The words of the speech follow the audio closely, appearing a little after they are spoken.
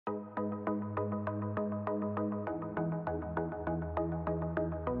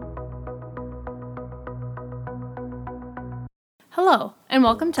Hello, and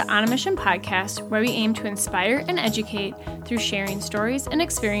welcome to On a Mission Podcast, where we aim to inspire and educate through sharing stories and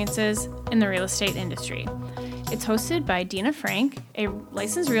experiences in the real estate industry. It's hosted by Dina Frank, a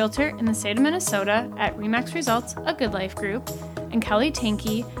licensed realtor in the state of Minnesota at RE/MAX Results, a Good Life Group, and Kelly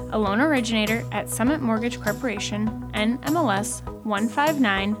Tanke, a loan originator at Summit Mortgage Corporation, NMLS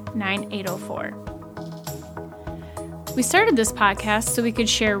 1599804. We started this podcast so we could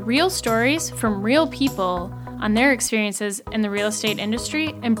share real stories from real people on their experiences in the real estate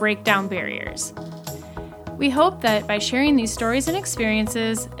industry and break down barriers. We hope that by sharing these stories and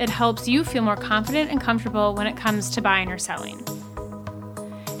experiences, it helps you feel more confident and comfortable when it comes to buying or selling.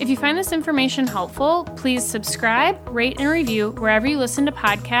 If you find this information helpful, please subscribe, rate, and review wherever you listen to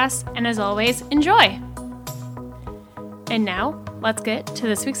podcasts, and as always, enjoy! And now, let's get to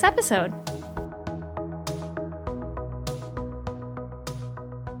this week's episode.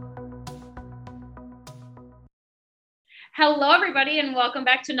 Hello, everybody, and welcome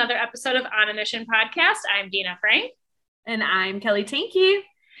back to another episode of On a Mission Podcast. I'm Dina Frank. And I'm Kelly Tanke.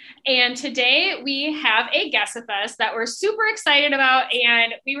 And today we have a guest with us that we're super excited about.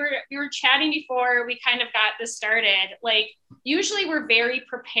 And we were chatting before we kind of got this started. Like, usually we're very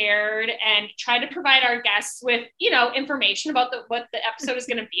prepared and try to provide our guests with, information about what the episode is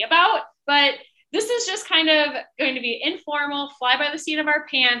going to be about. But this is just kind of going to be informal, fly by the seat of our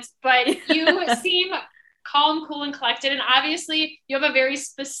pants. But you seem calm, cool, and collected. And obviously you have a very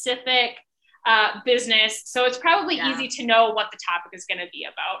specific business. So it's probably easy to know what the topic is going to be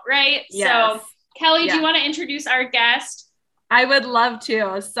about, right? Yes. So Kelly, do you want to introduce our guest? I would love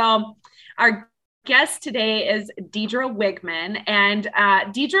to. So our guest today is Deidre Wigman, and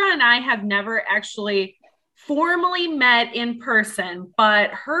Deidre and I have never actually formally met in person,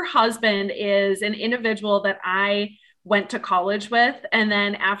 but her husband is an individual that I went to college with. And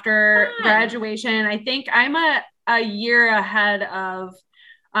then after graduation, I think I'm a year ahead of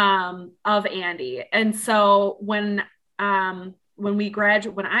Andy. And so when I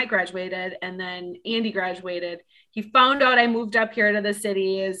graduated and then Andy graduated, he found out I moved up here to the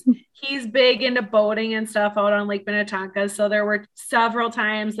city. He's big into boating and stuff out on Lake Minnetonka. So there were several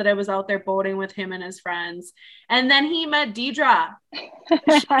times that I was out there boating with him and his friends. And then he met Deidre.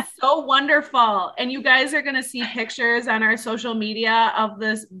 She's so wonderful. And you guys are going to see pictures on our social media of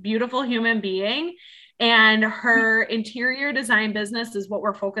this beautiful human being. And her interior design business is what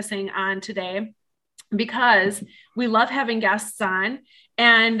we're focusing on today, because we love having guests on.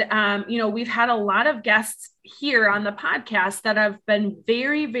 And, we've had a lot of guests here on the podcast that have been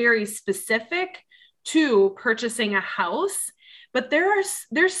very, very specific to purchasing a house. But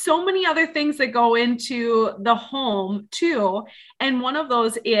there's so many other things that go into the home too. And one of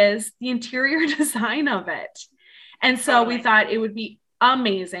those is the interior design of it. And so we thought it would be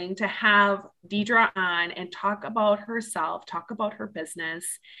amazing to have Deidre on and talk about herself, talk about her business,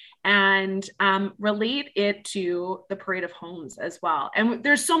 and relate it to the Parade of Homes as well. And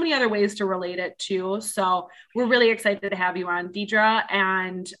there's so many other ways to relate it too. So we're really excited to have you on, Deidre.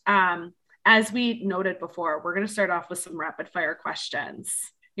 And as we noted before, we're going to start off with some rapid fire questions.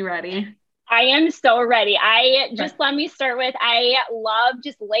 You ready? I am so ready. Let me start with, I love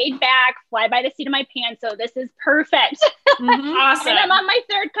just laid back, fly by the seat of my pants. So this is perfect. Mm-hmm. Awesome. And I'm on my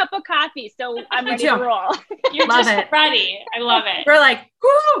third cup of coffee, so I'm ready to roll. You're love just it. Ready. I love it. We're like,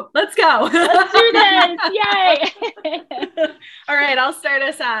 whoo, let's go. Let's do this. Yay. All right. I'll start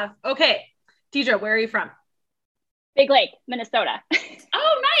us off. Okay. Deidre, where are you from? Big Lake, Minnesota.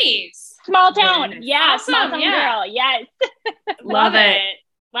 Oh, nice. Small town. Nice. Yeah. Awesome. Small town girl. Yes. Love it.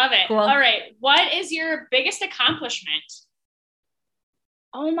 Love it. Cool. All right. What is your biggest accomplishment?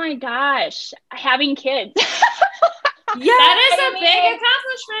 Oh my gosh. Having kids. Yeah, that is a big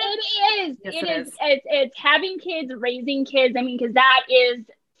accomplishment. It is. Yes, it is. It's having kids, raising kids. I mean, because that is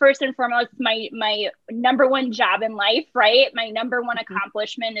first and foremost my number one job in life, right? My number one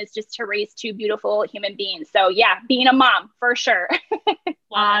accomplishment is just to raise two beautiful human beings. So yeah, being a mom for sure.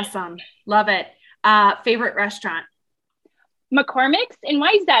 Awesome. Love it. Favorite restaurant? McCormick's in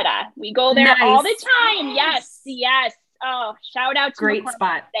Wayzata. We go there all the time. Yes. Oh, shout out to great McCormick's.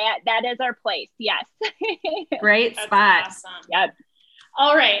 Spot. That is our place. Yes. Great spot. Awesome. Yep.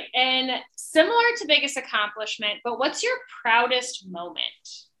 All right. And similar to biggest accomplishment, but what's your proudest moment?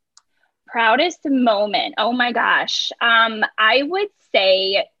 Proudest moment. Oh my gosh. I would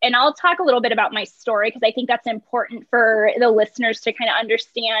say, and I'll talk a little bit about my story because I think that's important for the listeners to kind of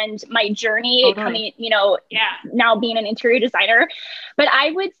understand my journey coming, now being an interior designer. But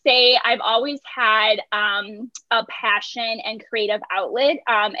I would say I've always had a passion and creative outlet.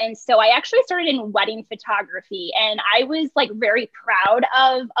 And so I actually started in wedding photography, and I was like very proud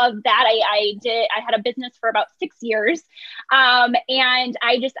of that. I had a business for about 6 years. And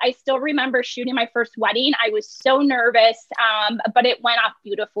I still remember shooting my first wedding. I was so nervous, but it went off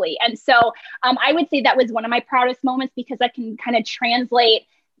beautifully. And so I would say that was one of my proudest moments because I can kind of translate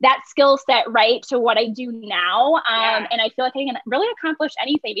that skill set right to what I do now. And I feel like I can really accomplish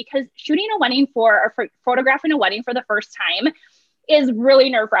anything because shooting a wedding or photographing a wedding for the first time is really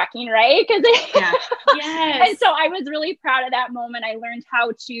nerve-wracking, right? Because yes. And so I was really proud of that moment. I learned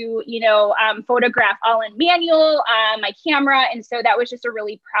how to, photograph all in manual, my camera. And so that was just a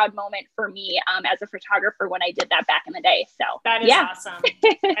really proud moment for me as a photographer when I did that back in the day. So that is awesome.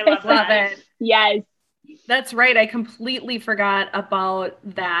 I love that. Yes. That's right. I completely forgot about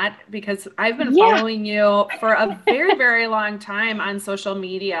that because I've been following you for a very, very long time on social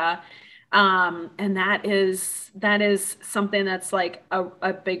media. And that is something that's like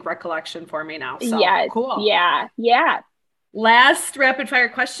a big recollection for me now. So cool. Yeah. Yeah. Last rapid fire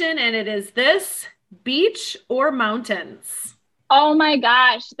question. And it is this: beach or mountains? Oh my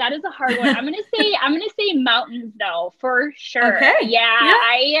gosh. That is a hard one. I'm going to say mountains though, for sure. Okay. Yeah.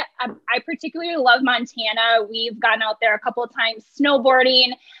 I particularly love Montana. We've gone out there a couple of times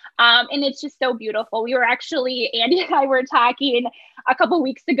snowboarding. And it's just so beautiful. We were actually, Andy and I were talking a couple of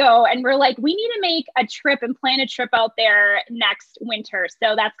weeks ago, and we're like, we need to make a trip and plan a trip out there next winter.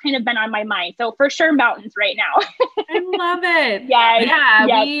 So that's kind of been on my mind. So for sure, mountains right now. I love it.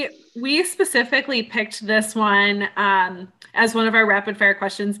 Yeah. We specifically picked this one as one of our rapid fire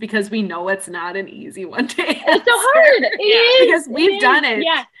questions because we know it's not an easy one to answer. It's so hard. It is. Because we've done it.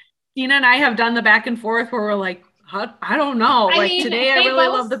 Yeah. Dina and I have done the back and forth where we're like, I don't know. Today I really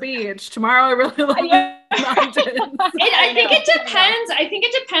love the beach. Tomorrow I really love the mountains. I think it depends. I think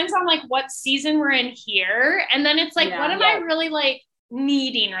it depends on like what season we're in here. And then it's like, what am I really like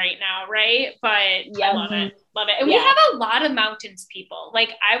needing right now? Right. But I love it. Love it. And we have a lot of mountains people.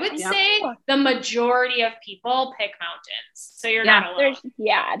 Like I would say the majority of people pick mountains. So you're not alone.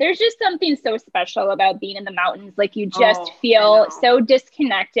 There's just something so special about being in the mountains. Like you just feel so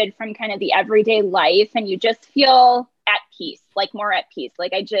disconnected from kind of the everyday life, and you just feel at peace, like more at peace.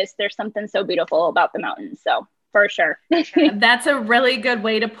 Like there's something so beautiful about the mountains. So for sure. That's a really good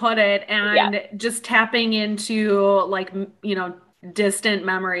way to put it. And just tapping into like, distant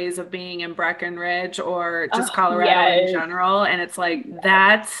memories of being in Breckenridge or just Colorado in general. And it's like,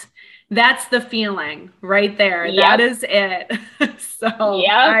 that's the feeling right there. Yep. That is it. So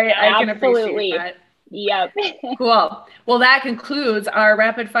I can appreciate that. Yep. Cool. Well, that concludes our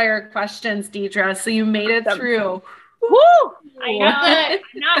rapid fire questions, Deidre. So you made it through. Woo! I know.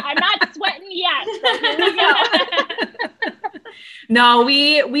 I'm not sweating yet. So here we go. No,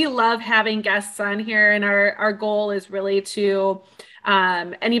 we love having guests on here, and our goal is really to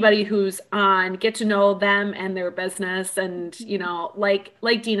anybody who's on, get to know them and their business. And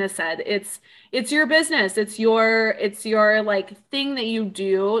like Dina said, it's your business, it's your like thing that you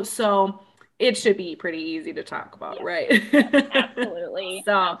do, so it should be pretty easy to talk about, right? Absolutely.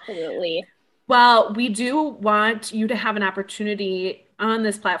 Absolutely. Well, we do want you to have an opportunity on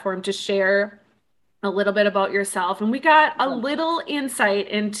this platform to share a little bit about yourself. And we got a little insight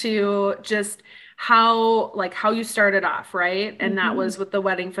into just how you started off, right? And that was with the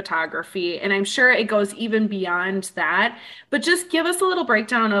wedding photography. And I'm sure it goes even beyond that, but just give us a little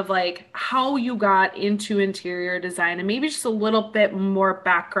breakdown of like how you got into interior design and maybe just a little bit more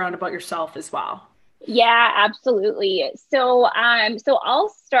background about yourself as well. Yeah, absolutely. So I'll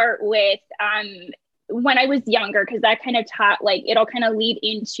start with, when I was younger, because that kind of it'll kind of lead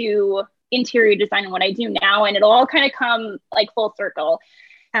into interior design and what I do now, and it'll all kind of come like full circle.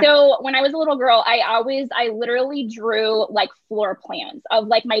 So when I was a little girl, I literally drew like floor plans of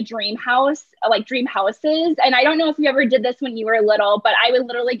like my dream house, like dream houses. And I don't know if you ever did this when you were little, but I would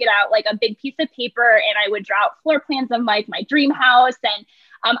literally get out like a big piece of paper and I would draw out floor plans of like my dream house. And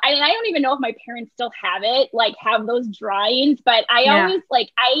I don't even know if my parents still have those drawings, but I always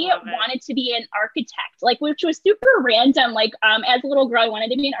wanted to be an architect, like, which was super random. Like, as a little girl, I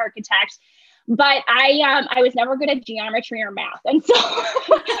wanted to be an architect, but I was never good at geometry or math. And so I'm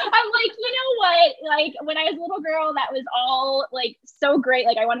like, you know what, like when I was a little girl, that was all like so great.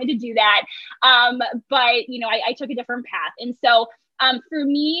 Like I wanted to do that. But I took a different path. And so for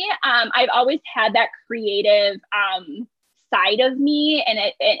me, I've always had that creative side of me,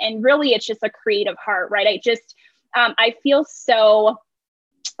 and really it's just a creative heart, right? I feel so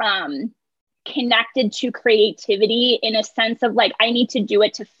connected to creativity in a sense of like, I need to do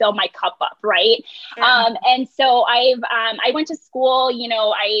it to fill my cup up. Right. Yeah. And so I went to school, you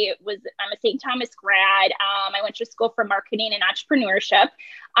know, I'm a St. Thomas grad. I went to school for marketing and entrepreneurship.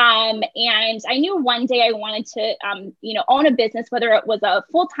 And I knew one day I wanted to, you know, own a business, whether it was a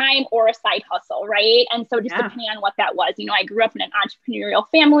full-time or a side hustle. Right. And so just depending on what that was, you know, I grew up in an entrepreneurial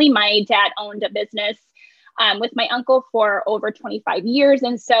family. My dad owned a business with my uncle for over 25 years.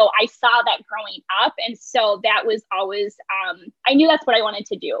 And so I saw that growing up. And so that was always, I knew that's what I wanted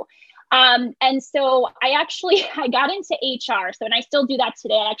to do. And so I got into HR. So, and I still do that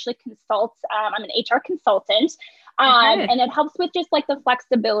today. I actually consult, I'm an HR consultant. And it helps with just like the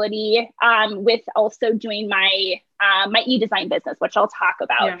flexibility, with also doing my e-design business, which I'll talk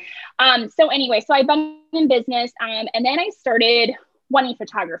about. Yeah. So anyway, so I've been in business, and then I started wanting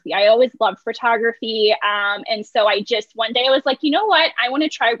photography. I always loved photography. And so one day I was like, you know what? I want to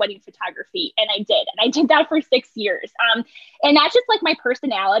try wedding photography. And I did. And I did that for 6 years. And that's just like my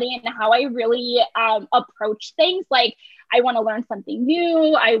personality and how I really approach things. Like, I want to learn something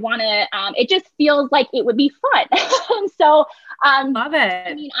new. I want to, it just feels like it would be fun. And so, love it.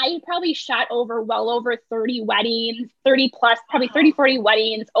 I mean, I probably shot well over 30 weddings, 30 plus, probably 30, 40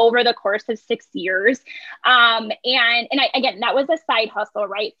 weddings over the course of 6 years. And again, that was a side hustle,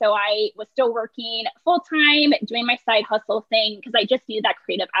 right? So I was still working full time, doing my side hustle thing because I just needed that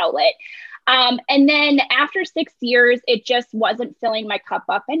creative outlet. And then after 6 years, it just wasn't filling my cup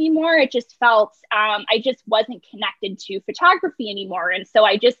up anymore. It just felt, I just wasn't connected to photography anymore. And so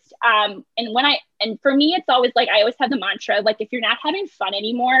I just, and for me, it's always like, I always have the mantra, like, if you're not having fun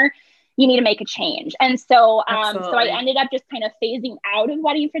anymore, you need to make a change. And so, so I ended up just kind of phasing out of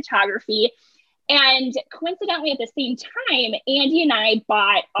wedding photography. And coincidentally, at the same time, Andy and I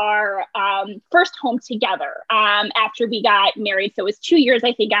bought our first home together after we got married. So it was 2 years,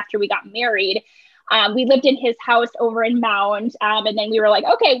 I think, after we got married. We lived in his house over in Mound. And then we were like,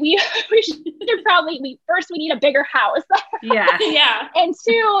 okay, we should probably, we need a bigger house. Yeah. Yeah. And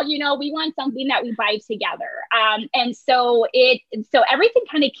two, you know, we want something that we buy together. And so everything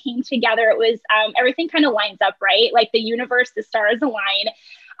kind of came together. It was, everything kind of lines up, right? Like the universe, the stars align.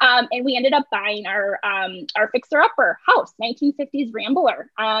 And we ended up buying our fixer-upper house, 1950s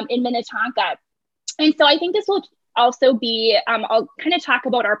Rambler in Minnetonka. And so I think this will also be, I'll kind of talk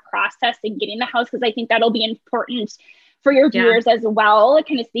about our process in getting the house, because I think that'll be important for your viewers as well,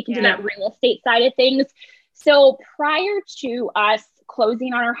 kind of speaking to that real estate side of things. So prior to us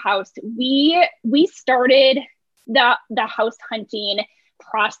closing on our house, we started the house hunting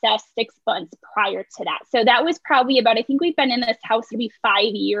process 6 months prior to that. So that was probably about, I think we've been in this house to be 5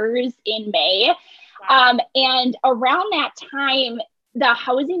 years in May. Wow. And around that time, the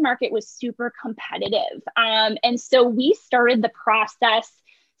housing market was super competitive. And so we started the process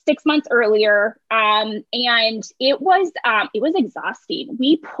 6 months earlier. And it was exhausting.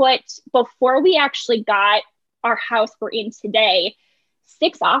 Before we actually got our house we're in today,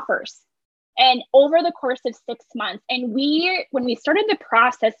 6 offers. And over the course of 6 months, and when we started the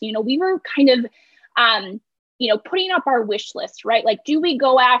process, you know, we were kind of, you know, putting up our wish list, right? Like, do we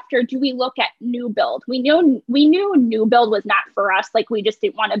look at new build? We knew new build was not for us. Like, we just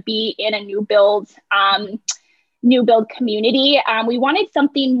didn't want to be in a new build community. We wanted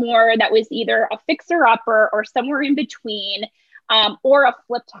something more that was either a fixer upper or somewhere in between, or a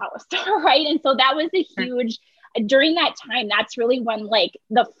flipped house, right? And so that was a huge, during that time, that's really when like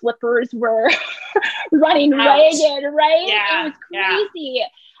the flippers were running ragged, right? Yeah, it was crazy.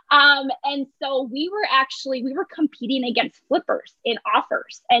 Yeah. And so we were competing against flippers in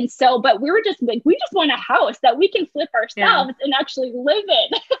offers. And so, but we were just like, we just want a house that we can flip ourselves and actually live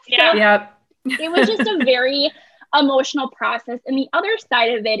in. Yeah. It was just a very emotional process. And the other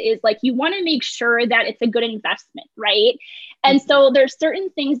side of it is like, you want to make sure that it's a good investment, right? And so there's certain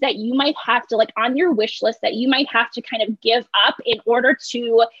things that you might have to, like, on your wish list, that you might have to kind of give up in order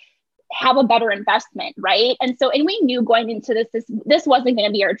to have a better investment, right? And so, and we knew going into this wasn't going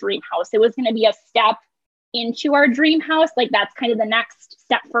to be our dream house. It was going to be a step into our dream house. Like, that's kind of the next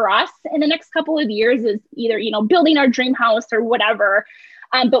step for us in the next couple of years, is either, you know, building our dream house or whatever.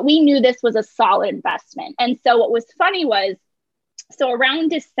 But we knew this was a solid investment. And so what was funny was, so around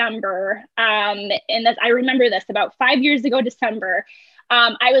December, and I remember this about 5 years ago, December,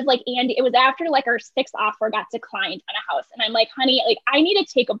 I was like, Andy, it was after like our 6th offer got declined on a house. And I'm like, honey, like, I need to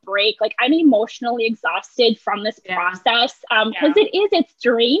take a break. Like, I'm emotionally exhausted from this process. Because it's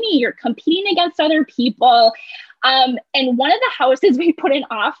draining. You're competing against other people. And one of the houses we put an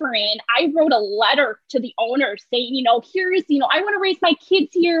offer in, I wrote a letter to the owner saying, here's, I want to raise my kids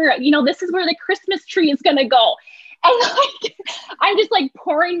here. This is where the Christmas tree is going to go. And like, I'm just like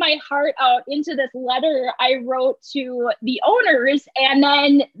pouring my heart out into this letter I wrote to the owners, and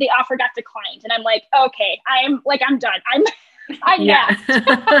then the offer got declined. And I'm like, okay, I'm done. I'm Yeah.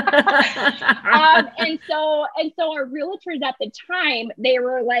 and so our realtors at the time, they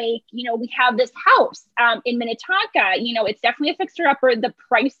were like, we have this house in Minnetonka, it's definitely a fixer upper. The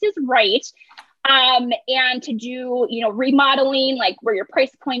price is right. And to do, remodeling, like where your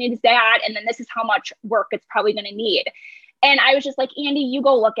price point is at, and then this is how much work it's probably going to need. And I was just like, Andy, you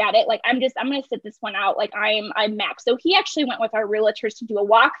go look at it. Like, I'm going to sit this one out. Like I'm max. So he actually went with our realtors to do a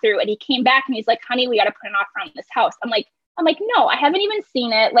walkthrough, and he came back and he's like, honey, we got to put an offer on this house. I'm like, no, I haven't even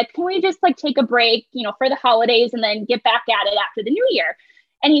seen it. Like, can we just like take a break, for the holidays and then get back at it after the new year?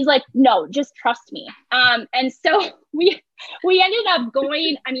 And he's like, no, just trust me. And so we ended up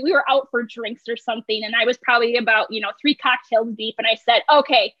going, we were out for drinks or something. And I was probably about, 3 cocktails deep. And I said,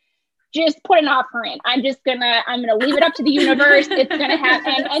 okay, just put an offer in. I'm going to leave it up to the universe. It's going to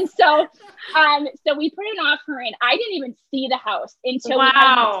happen. And so we put an offer in. I didn't even see the house until we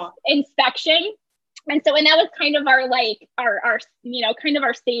had an inspection. And that was kind of our kind of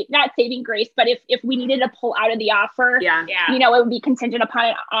our not saving grace, but if we needed to pull out of the offer, it would be contingent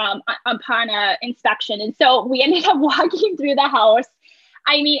upon a inspection. And so we ended up walking through the house.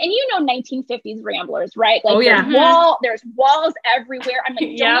 And 1950s Ramblers, right? Like there's walls everywhere. I'm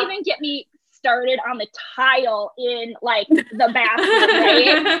like, don't even get me started on the tile in like the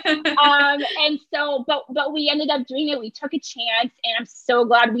bathroom, right? And so, but we ended up doing it. We took a chance, and I'm so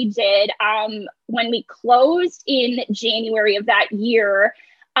glad we did. When we closed in January of that year,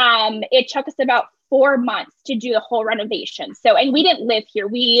 it took us about 4 months to do the whole renovation. So, and we didn't live here.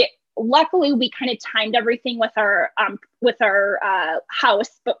 Luckily we kind of timed everything with our house,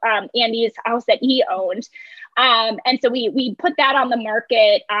 Andy's house that he owned. And so we put that on the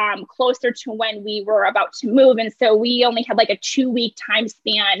market closer to when we were about to move. And so we only had like a 2-week time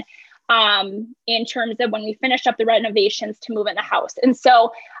span in terms of when we finished up the renovations to move in the house. And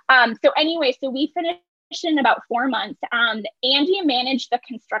so we finished in about 4 months. Andy managed the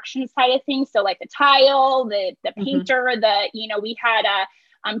construction side of things. So like the tile, the painter, we had a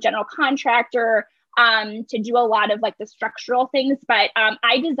general contractor to do a lot of like the structural things, but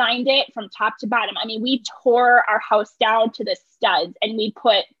I designed it from top to bottom. We tore our house down to the studs, and we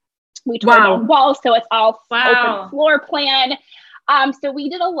tore down walls, so it's all open floor plan. So we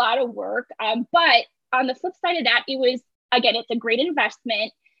did a lot of work, but on the flip side of that, it's a great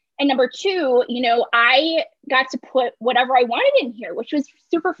investment. And number 2, I got to put whatever I wanted in here, which was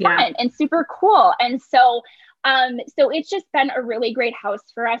super fun and super cool. And so it's just been a really great house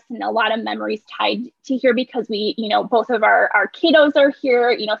for us, and a lot of memories tied to here because we, both of our kiddos are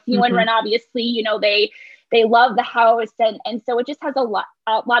here, Theo and Ren, obviously, they love the house. And so it just has a lot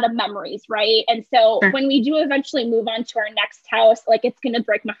of memories. Right. And so when we do eventually move on to our next house, like it's going to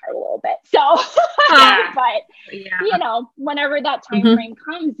break my heart a little bit. So, but whenever that time frame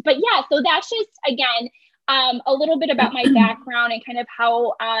comes, but so that's just, again, a little bit about my background and kind of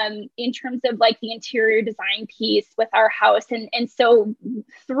how, in terms of like the interior design piece with our house. And so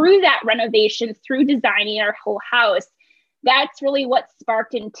through that renovation, through designing our whole house, that's really what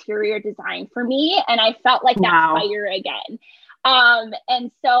sparked interior design for me. And I felt like that fire again.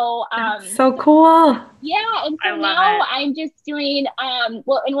 And so, so cool. Yeah. And so now I'm just doing, and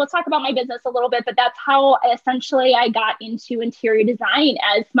we'll talk about my business a little bit, but that's how essentially I got into interior design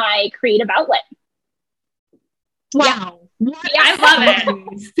as my creative outlet. Wow. Yeah. I love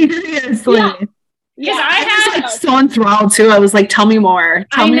it. Seriously. Because I was so enthralled too. I was like, tell me more.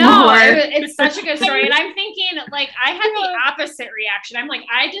 Tell me more. It's such a good story. And I'm thinking, like, I had the opposite reaction. I'm like,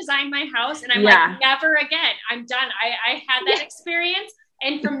 I designed my house, and I'm like, never again. I'm done. I had that experience.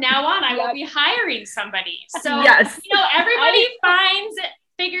 And from now on, I will be hiring somebody. So, everybody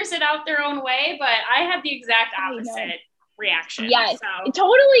figures it out their own way, but I had the exact opposite reaction. Yes, so,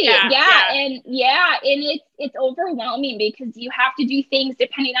 totally. And it's overwhelming because you have to do things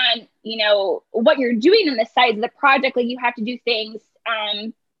depending on, what you're doing in the size of the project. Like you have to do things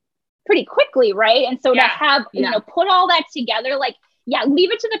pretty quickly, right? And so to have, put all that together, like,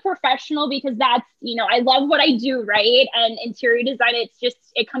 leave it to the professional because that's, I love what I do, right? And interior design,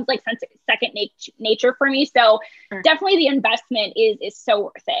 it comes like second nature for me. So definitely the investment is so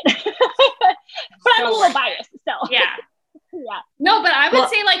worth it. But I'm a little biased, so. No, but I would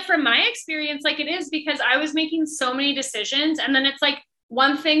say, like, from my experience, like, it is because I was making so many decisions, and then it's like,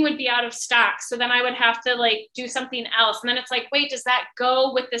 one thing would be out of stock. So then I would have to like do something else. And then it's like, wait, does that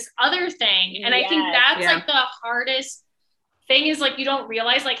go with this other thing? And I think that's like the hardest thing is like, you don't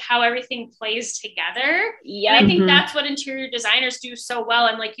realize like how everything plays together. Yeah. I think that's what interior designers do so well.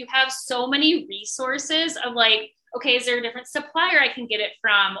 And like, you have so many resources of like, okay, is there a different supplier I can get it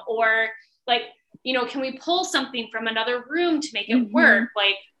from? Or like, you know, can we pull something from another room to make it work?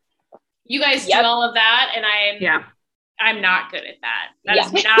 Like you guys do all of that. And I'm not good at that. That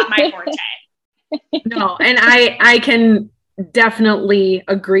is not my forte. No. And I can definitely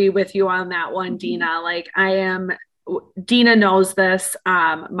agree with you on that one, Dina. Like Dina knows this.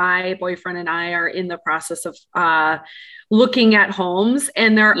 My boyfriend and I are in the process of, looking at homes,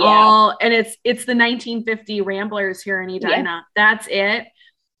 and they're all, and it's the 1950 Ramblers here in Edina. That's it.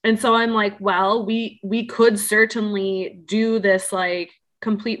 And so I'm like, well, we could certainly do this like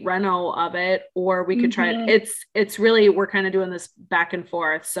complete reno of it, or we could try it. It's really, we're kind of doing this back and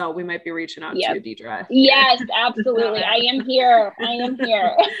forth. So we might be reaching out to you, Deidre. Yes, absolutely. I am here.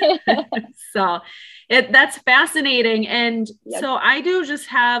 So that's fascinating. And so I do just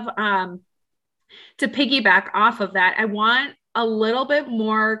have, to piggyback off of that, I want a little bit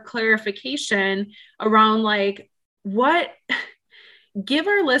more clarification around like give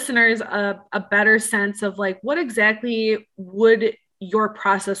our listeners a better sense of like, what exactly would your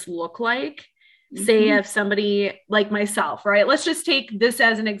process look like? Say if somebody like myself, right? Let's just take this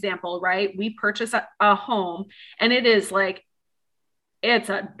as an example, right? We purchase a home and it is like, it's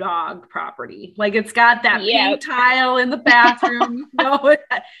a dog property. Like it's got that pink tile in the bathroom.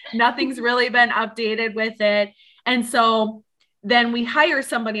 Nothing's really been updated with it. And so then we hire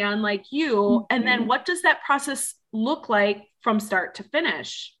somebody on like you. And then what does that process look like from start to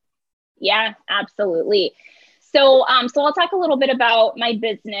finish? Yeah, absolutely. So I'll talk a little bit about my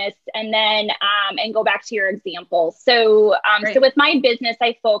business and then, and go back to your example. So with my business,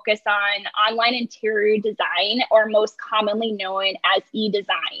 I focus on online interior design, or most commonly known as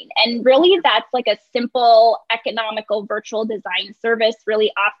e-design. And really that's like a simple, economical virtual design service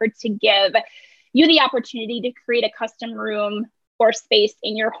really offered to give you the opportunity to create a custom room or space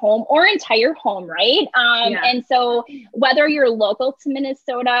in your home or entire home, right? And so whether you're local to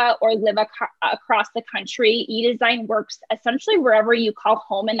Minnesota or live across the country, e-design works essentially wherever you call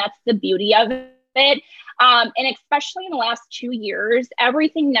home, and that's the beauty of it. And especially in the last 2 years,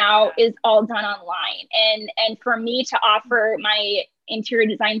 everything now is all done online. And for me to offer my interior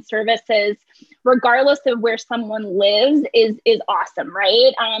design services, regardless of where someone lives, is awesome,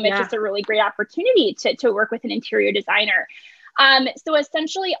 right? It's just a really great opportunity to work with an interior designer. So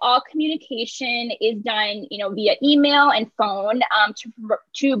essentially all communication is done, via email and phone,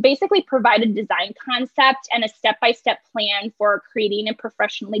 to basically provide a design concept and a step-by-step plan for creating a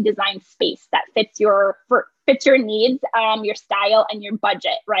professionally designed space that fits your needs, your style, and your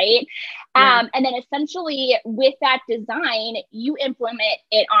budget, right? And then essentially with that design, you implement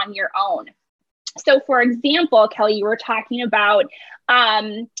it on your own. So for example, Kelly, you were talking about,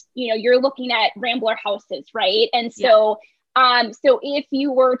 you're looking at Rambler houses, right? And so so if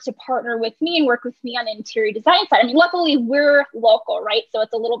you were to partner with me and work with me on the interior design side, I mean, luckily we're local, right? So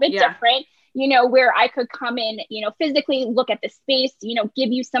it's a little bit different, where I could come in, physically look at the space,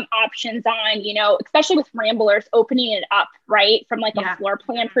 give you some options on, especially with Ramblers, opening it up, right? From like a floor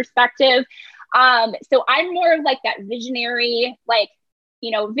plan perspective. So I'm more like that visionary,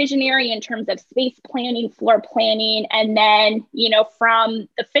 visionary in terms of space planning, floor planning, and then, from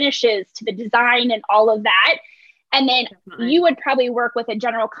the finishes to the design and all of that. And then you would probably work with a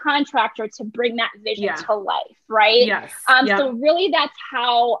general contractor to bring that vision to life, right? Yes. So really that's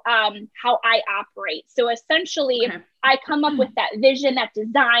how I operate. So essentially I come up with that vision, that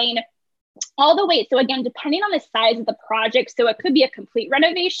design, all the way. So again, depending on the size of the project, so it could be a complete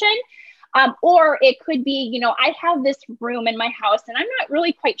renovation, or it could be, I have this room in my house and I'm not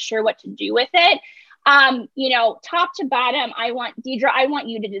really quite sure what to do with it. Top to bottom, Deidre, I want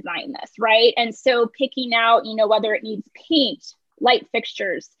you to design this, right? And so picking out, whether it needs paint, light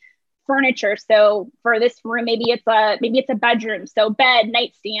fixtures, furniture. So for this room, maybe it's a bedroom. So bed,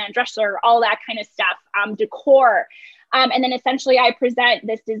 nightstand, dresser, all that kind of stuff, decor. And then essentially I present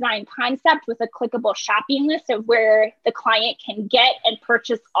this design concept with a clickable shopping list of where the client can get and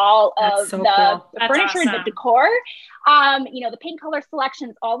purchase all of the furniture, awesome. The decor, the paint color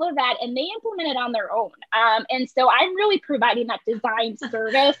selections, all of that, and they implement it on their own. And so I'm really providing that design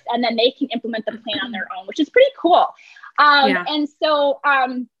service, and then they can implement the plan on their own, which is pretty cool. And so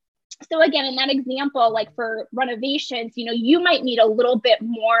again, in that example, like for renovations, you might need a little bit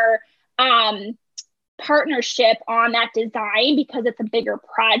more, partnership on that design because it's a bigger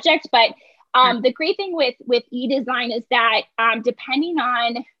project, but The great thing with eDesign is that depending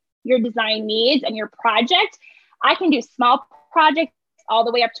on your design needs and your project, I can do small projects all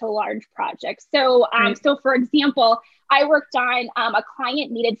the way up to large projects. So, so for example, I worked on a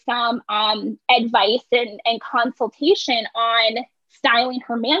client needed some advice and consultation on styling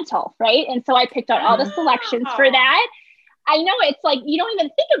her mantle, right? And so I picked out all the selections for that. I know it's like, you don't even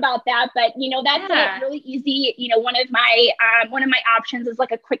think about that, but that's a really easy, one of my options is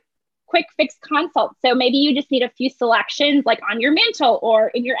like a quick fix consult. So maybe you just need a few selections like on your mantle or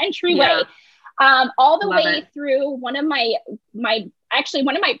in your entryway, all the way through one of my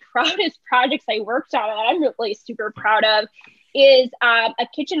proudest projects I worked on, and I'm really super proud of, is a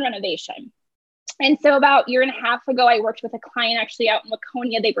kitchen renovation. And so about a year and a half ago, I worked with a client actually out in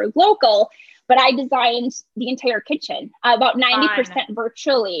Laconia. They were local, but I designed the entire kitchen, about 90%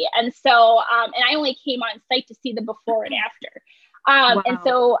 virtually. And so, and I only came on site to see the before and after. And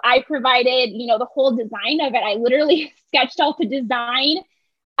so I provided, the whole design of it. I literally sketched out the design.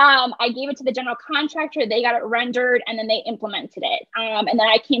 I gave it to the general contractor. They got it rendered and then they implemented it. And then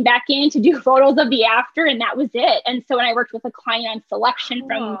I came back in to do photos of the after, and that was it. And so when I worked with a client on selection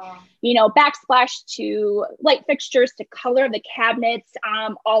from, backsplash to light fixtures to color of the cabinets,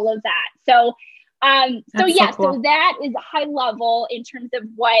 all of that. So so that is high level in terms of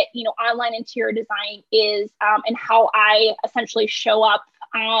what, online interior design is, and how I essentially show up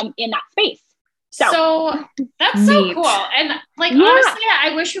in that space. So that's so cool. And honestly,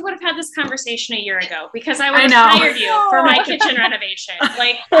 I wish we would have had this conversation a year ago, because I would have hired you for my kitchen renovation.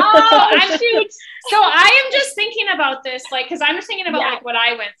 Shoot. So I am just thinking about this, cause I'm just thinking about what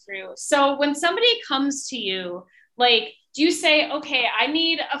I went through. So when somebody comes to you, do you say, okay, I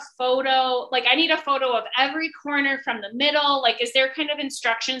need a photo of every corner from the middle? Is there kind of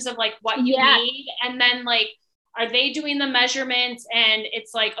instructions of what you need? And then are they doing the measurements and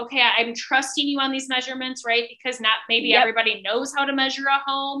it's okay, I'm trusting you on these measurements, right? Because not maybe everybody knows how to measure a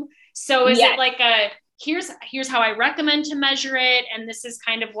home. So is it here's how I recommend to measure it, and this is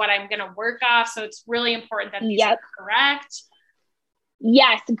kind of what I'm going to work off. So it's really important that these are correct.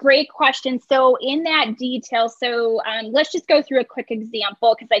 Yes, great question. So in that detail, let's just go through a quick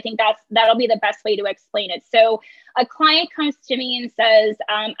example, because I think that'll be the best way to explain it. So a client comes to me and says,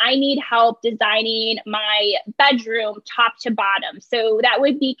 I need help designing my bedroom top to bottom. So that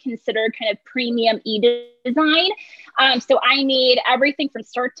would be considered kind of premium e-design. So I need everything from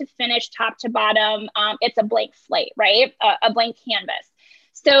start to finish, top to bottom. It's a blank slate, right? A blank canvas.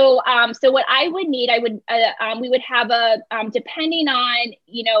 So what I would need, we would have depending on,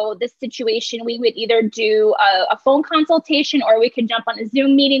 the situation, we would either do a phone consultation, or we could jump on a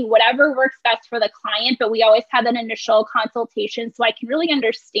Zoom meeting, whatever works best for the client. But we always have an initial consultation, so I can really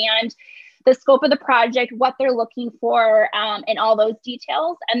understand the scope of the project, what they're looking for, and all those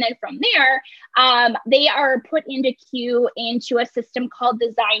details. And then from there, they are put into queue into a system called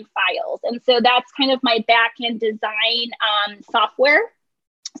Design Files. And so that's kind of my back-end design software.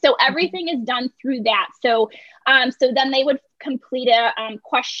 So everything is done through that. So then they would complete a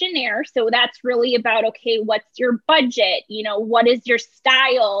questionnaire. So that's really about, okay, what's your budget? What is your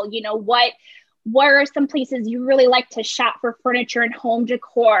style? What are some places you really like to shop for furniture and home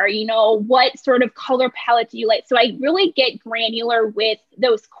decor? What sort of color palette do you like? So I really get granular with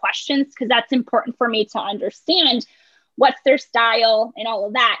those questions, because that's important for me to understand what's their style and all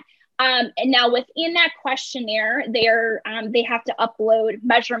of that. And now within that questionnaire, they have to upload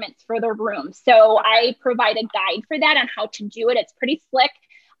measurements for their room. So I provide a guide for that on how to do it. It's pretty slick.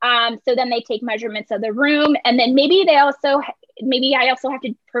 So then they take measurements of the room, and then maybe I also have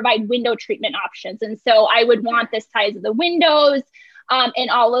to provide window treatment options. And so I would want the size of the windows, and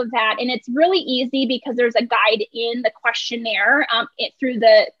all of that. And it's really easy because there's a guide in the questionnaire through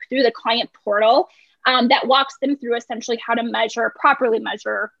the client portal. That walks them through essentially how to properly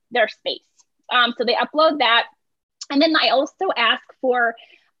measure their space. So they upload that. And then I also ask for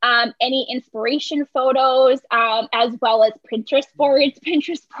any inspiration photos, as well as Pinterest boards.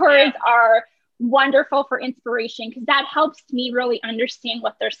 Pinterest boards are wonderful for inspiration, because that helps me really understand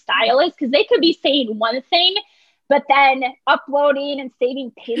what their style is, because they could be saying one thing, but then uploading and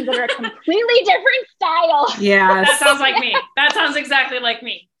saving pins that are a completely different style. Yeah. That sounds like me. That sounds exactly like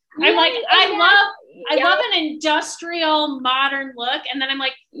me. I'm I love an industrial modern look. And then I'm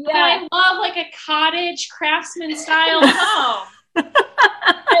like, I love a cottage craftsman style home.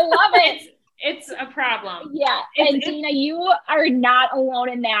 I love it. It's a problem. Yeah. And Dina, you are not alone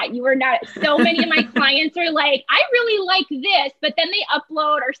in that. You are not. So many of my clients are like, I really like this, but then they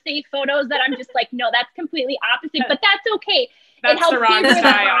upload or save photos that I'm just like, no, that's completely opposite, but that's okay. That's the wrong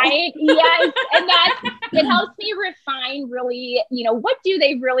style. Yes. And it helps me refine really, what do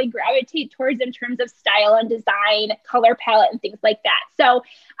they really gravitate towards in terms of style and design, color palette, and things like that. So,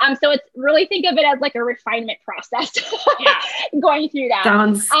 so it's really, think of it as like a refinement process. Going through that.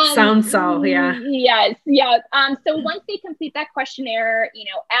 Sounds so, yeah. Yes. Yeah. So once they complete that questionnaire,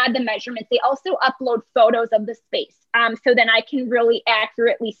 add the measurements, they also upload photos of the space. So then I can really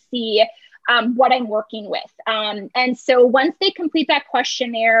accurately see what I'm working with. And so once they complete that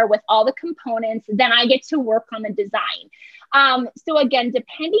questionnaire with all the components, then I get to work on the design. So again,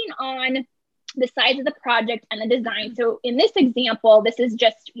 depending on the size of the project and the design. So in this example, this is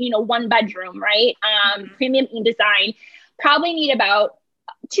just, 1 bedroom, right? Premium e-design, probably need about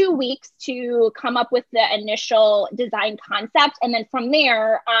 2 weeks to come up with the initial design concept. And then from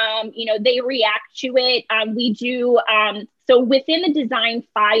there, they react to it. We do, so within the design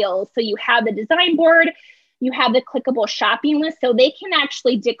files, so you have the design board, you have the clickable shopping list, so they can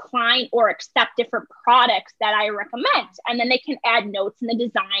actually decline or accept different products that I recommend. And then they can add notes in the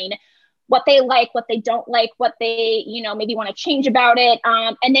design, what they like, what they don't like, what they, maybe want to change about it.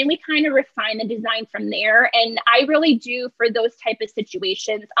 And then we kind of refine the design from there. And I really do, for those type of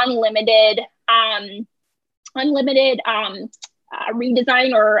situations, unlimited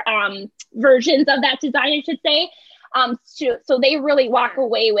redesign or versions of that design, I should say. So they really walk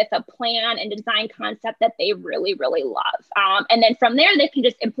away with a plan and design concept that they really, really love. And then from there, they can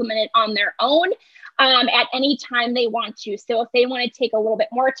just implement it on their own. At any time they want to. So if they want to take a little bit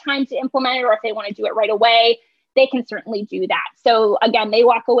more time to implement it, or if they want to do it right away, they can certainly do that. So again, they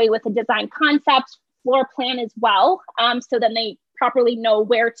walk away with a design concept, floor plan as well. So then they properly know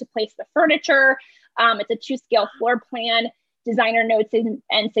where to place the furniture. It's a 2-scale floor plan, designer notes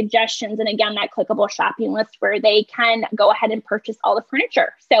and suggestions. And again, that clickable shopping list where they can go ahead and purchase all the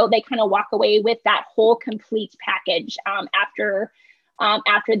furniture. So they kind of walk away with that whole complete package after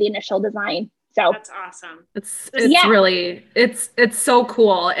the initial design. So that's awesome. It's really, it's so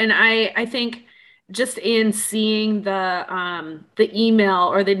cool. And I think just in seeing the email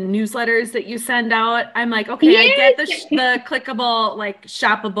or the newsletters that you send out, I'm like, okay, I get the clickable, like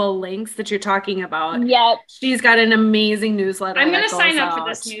shoppable links that you're talking about. Yep. She's got an amazing newsletter. I'm going to sign up for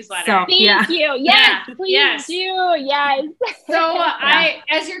this newsletter. So, Thank you. Yes, please do. Yes. So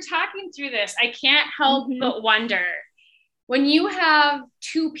as you're talking through this, I can't help but wonder, when you have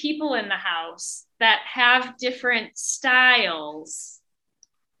 2 people in the house that have different styles,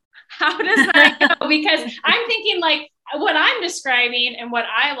 how does that go? Because I'm thinking like what I'm describing and what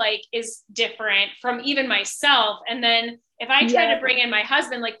I like is different from even myself. And then if I try to bring in my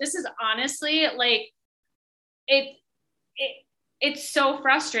husband, like this is honestly like it's so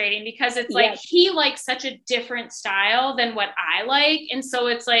frustrating because it's like he likes such a different style than what I like. And so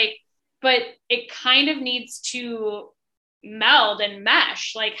it's like, but it kind of needs to meld and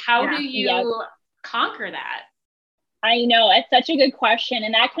mesh. Like how do you conquer that? I know, it's such a good question,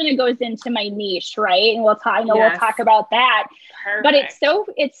 and that kind of goes into my niche, right? And we'll talk about that. Perfect. But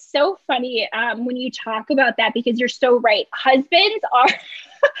it's so funny when you talk about that, because you're so right. Husbands are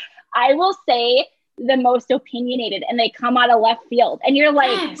I will say the most opinionated, and they come out of left field, and you're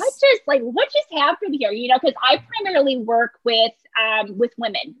like, what just happened here? Because I primarily work with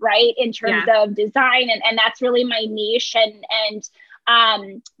women, right, in terms of design, and that's really my niche and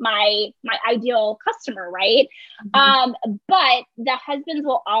my ideal customer, right? But the husbands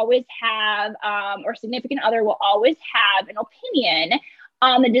will always have or significant other will always have an opinion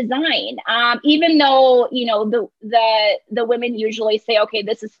on the design, even though the women usually say, okay,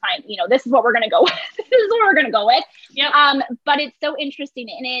 this is fine, this is what we're going to go with. This is what we're going to go with. But it's so interesting,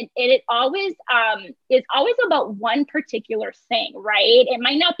 and it always is always about one particular thing, right? It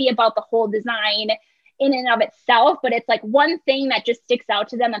might not be about the whole design in and of itself, but it's like one thing that just sticks out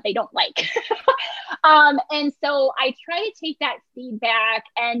to them that they don't like. And so I try to take that feedback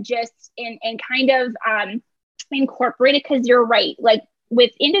and just and kind of incorporate it, because you're right, like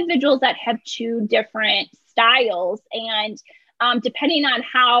with individuals that have 2 different styles, and depending on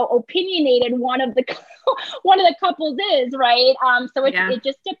how opinionated one of the couples is, right? So it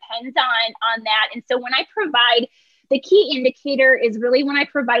just depends on that. And so when I provide, the key indicator is really when I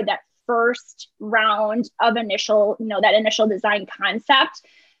provide that first round of initial, that initial design concept,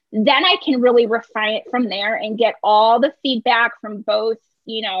 then I can really refine it from there and get all the feedback from both.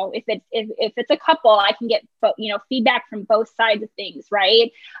 If it's a couple, I can get feedback from both sides of things,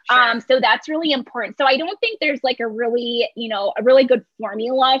 right? Sure. So that's really important. So I don't think there's like a really good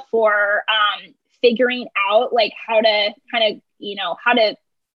formula for figuring out like how to kind of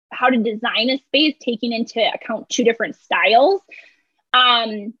how to design a space taking into account 2 different styles.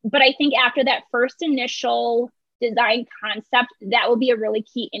 But I think after that first initial design concept, that will be a really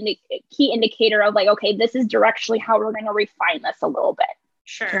key indicator of like, okay, this is directionally how we're going to refine this a little bit.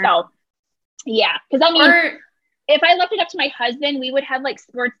 Sure. So yeah, because I mean, if I left it up to my husband, we would have like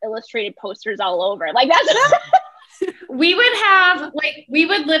Sports Illustrated posters all over. Like that's we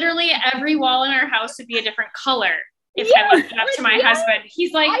would literally every wall in our house would be a different color if I left it up to my husband.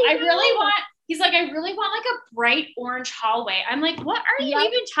 He's like, I really want like a bright orange hallway. I'm like, what are you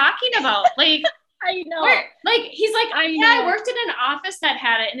even talking about? Like, I know. Like, he's like, I worked in an office that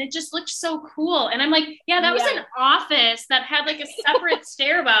had it and it just looked so cool. And I'm like, that was an office that had like a separate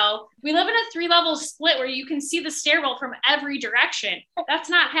stairwell. We live in a 3-level split where you can see the stairwell from every direction. That's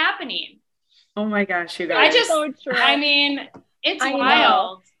not happening. Oh my gosh, you guys. I mean, it's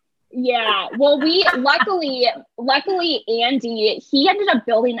wild. Yeah. Well, we luckily Andy, he ended up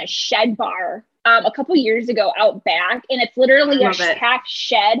building a shed bar a couple years ago out back, and it's literally half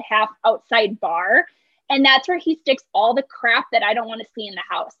shed, half outside bar. And that's where he sticks all the crap that I don't want to see in the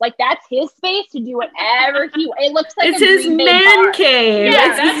house. Like that's his space to do whatever it looks like. It's his man cave.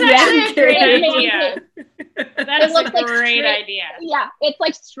 Yeah, that's actually a great idea. That is a great idea. Yeah. It's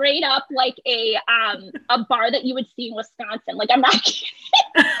like straight up like a bar that you would see in Wisconsin. Like I'm not kidding.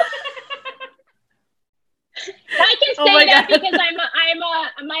 I can say that because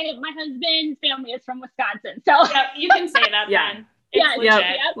my husband's family is from Wisconsin. So you can say that then.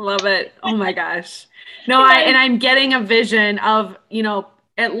 Yep. Love it. Oh my gosh. No, I'm getting a vision of,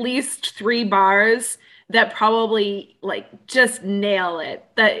 at least 3 bars that probably like just nail it.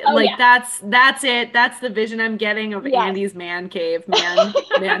 That's it. That's the vision I'm getting of Andy's man cave, man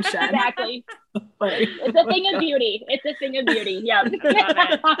shed. Exactly. It's a thing of beauty. Yeah.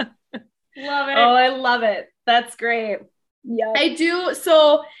 Love it. Oh, I love it. That's great. Yeah. I do.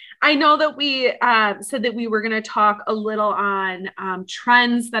 So I know that we said that we were going to talk a little on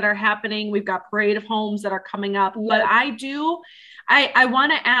trends that are happening. We've got Parade of Homes that are coming up, but I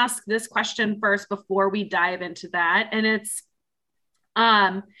want to ask this question first before we dive into that. And it's,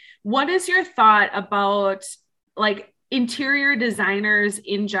 what is your thought about like interior designers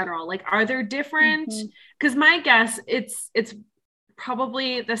in general? Like, are there different, because my guess it's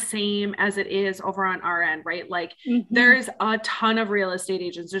probably the same as it is over on our end, right? Like there's a ton of real estate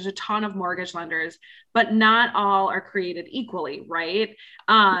agents, there's a ton of mortgage lenders, but not all are created equally, right?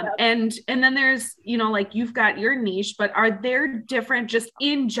 And then there's, like you've got your niche, but are there different, just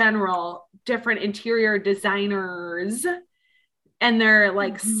in general, different interior designers and they're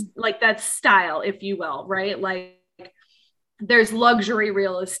like that style, if you will, right? Like there's luxury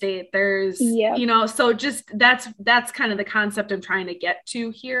real estate. There's, so just that's kind of the concept I'm trying to get to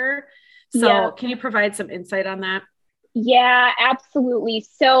here. So can you provide some insight on that? Yeah, absolutely.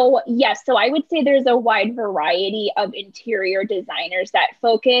 So I would say there's a wide variety of interior designers that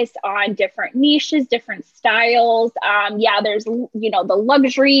focus on different niches, different styles. There's, the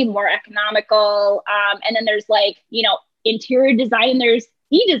luxury, more economical. And then there's like, interior design, there's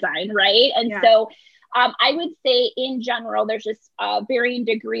e-design, right? And so I would say in general, there's just a varying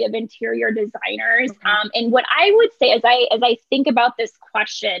degree of interior designers. And what I would say as I think about this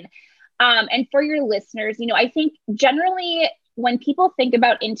question, and for your listeners, I think generally when people think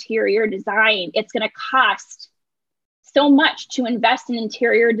about interior design, it's going to cost so much to invest in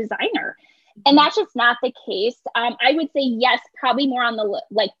interior designer. And that's just not the case. I would say, yes, probably more on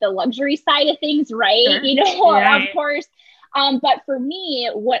the luxury side of things, right? Sure. Of course. But for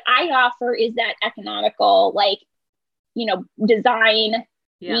me, what I offer is that economical, design,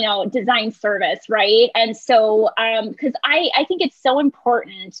 design service, right? And so, because I think it's so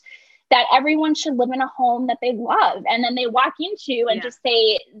important that everyone should live in a home that they love. And then they walk into and just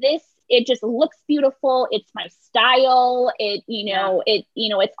say, it just looks beautiful. It's my style.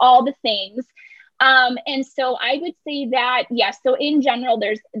 It's all the things. And so I would say that, so in general,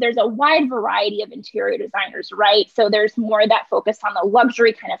 there's a wide variety of interior designers, right? So there's more that focus on the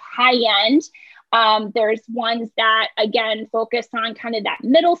luxury kind of high end. There's ones that, again, focus on kind of that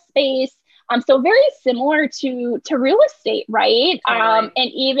middle space. So very similar to real estate, right? Totally.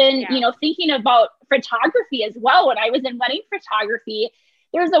 And even, thinking about photography as well. When I was in wedding photography,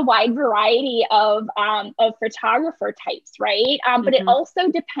 there's a wide variety of photographer types, right? But it also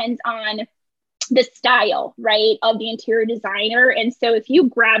depends on the style, right, of the interior designer. And so if you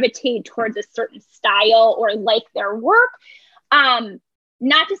gravitate towards a certain style or like their work,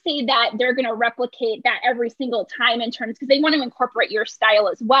 not to say that they're going to replicate that every single time in terms, because they want to incorporate your style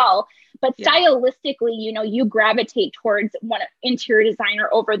as well. But stylistically, you gravitate towards one interior designer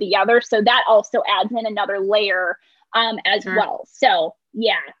over the other. So that also adds in another layer as well. So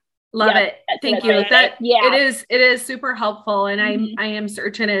Love it. Thank you. It is super helpful. And I am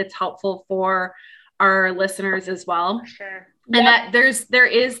certain it's helpful for our listeners as well. Sure. And that there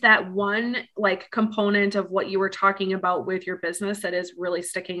is that one like component of what you were talking about with your business that is really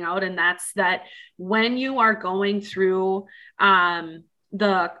sticking out. And that's that when you are going through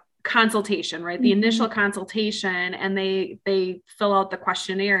the consultation, right? The initial consultation, and they fill out the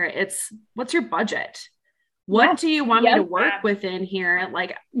questionnaire. It's, what's your budget? What do you want me to work within here?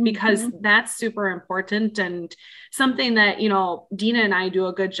 Like, because that's super important, and something that, you know, Dina and I do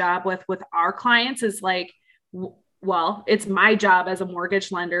a good job with our clients is like, well, it's my job as a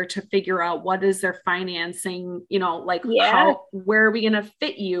mortgage lender to figure out what is their financing, you know, like where are we going to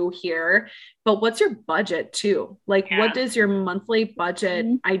fit you here? But what's your budget too? Like, what does your monthly budget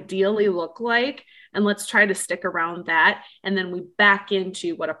ideally look like? And let's try to stick around that. And then we back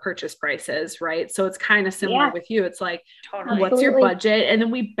into what a purchase price is, right? So it's kind of similar with you. It's like, what's your budget? And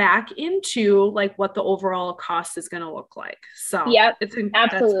then we back into like what the overall cost is going to look like. So it's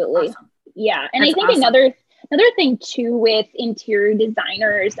absolutely. Awesome. Yeah. And I think another thing too with interior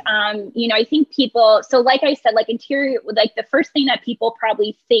designers, you know, I think people, so like I said, like interior, like the first thing that people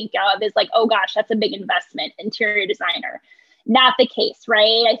probably think of is like, oh gosh, that's a big investment, interior designer. Not the case,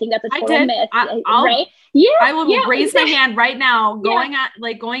 right? I think that's a total myth, right? Yeah. I will raise my hand right now,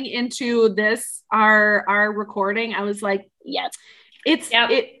 going into this, our recording. I was like, it's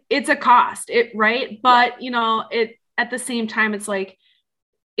a cost, right? But you know, at the same time, it's like,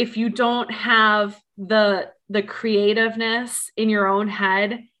 if you don't have the creativeness in your own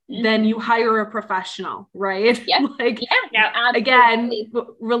head, then you hire a professional, right? Again,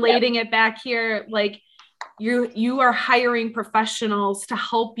 relating it back here, like you are hiring professionals to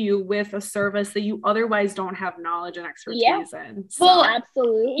help you with a service that you otherwise don't have knowledge and expertise in. So. Well,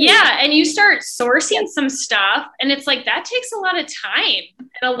 absolutely. Yeah. And you start sourcing some stuff, and it's like, that takes a lot of time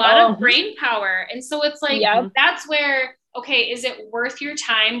and a lot of brain power. And so it's like, that's where, okay, is it worth your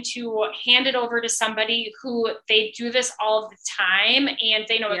time to hand it over to somebody who they do this all of the time and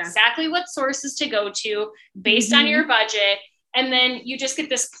they know exactly what sources to go to based on your budget? And then you just get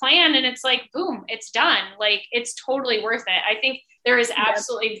this plan and it's like, boom, it's done. Like, it's totally worth it. I think there is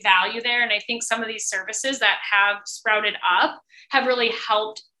absolutely value there. And I think some of these services that have sprouted up have really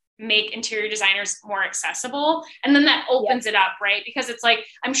helped make interior designers more accessible. And then that opens it up, right? Because it's like,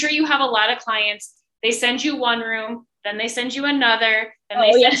 I'm sure you have a lot of clients, they send you one room, then they send you another, then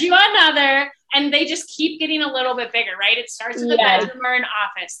they send you another, and they just keep getting a little bit bigger, right? It starts with a bedroom or an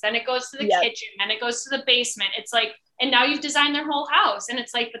office, then it goes to the kitchen, then it goes to the basement. It's like, and now you've designed their whole house. And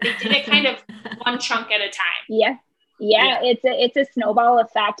it's like, but they did it kind of one chunk at a time. It's a snowball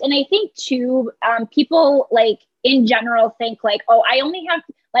effect. And I think too, people like in general think like, oh, I only have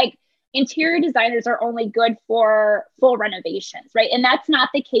like interior designers are only good for full renovations, right? And that's not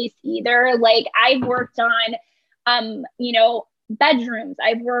the case either. Like I've worked on, you know, bedrooms.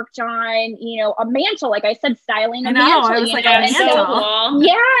 I've worked on, you know, a mantle, like I said, styling a mantle. I was like, a mantle.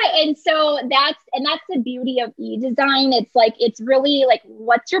 And so that's the beauty of e-design. It's like, it's really like,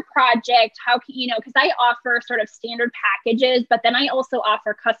 what's your project? How can, you know, because I offer sort of standard packages, but then I also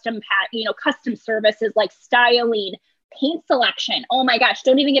offer custom services like styling, paint selection. Oh my gosh,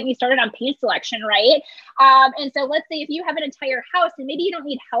 don't even get me started on paint selection, right? And so let's say if you have an entire house and maybe you don't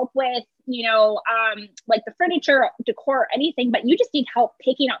need help with, you know, like the furniture, decor, anything, but you just need help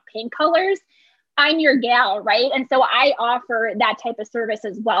picking out paint colors, I'm your gal, right? And so I offer that type of service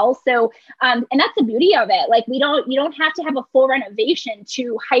as well. So, and that's the beauty of it. Like you don't have to have a full renovation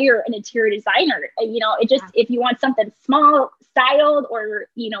to hire an interior designer. You know, it just, if you want something small, styled, or,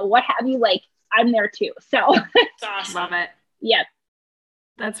 you know, what have you, like, I'm there too. So awesome. Love it. Yeah.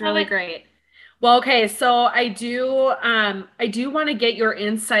 That's really great. Well, okay. So I do want to get your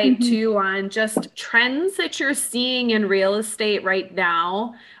insight too on just trends that you're seeing in real estate right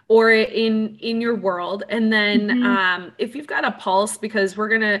now or in your world. And then if you've got a pulse, because we're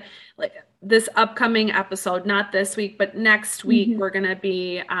going to like this upcoming episode, not this week, but next week, we're going to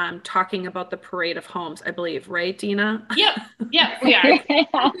be talking about the Parade of Homes, I believe, right, Dina? Yep, we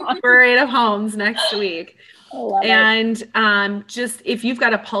are. Parade of Homes next week. And just if you've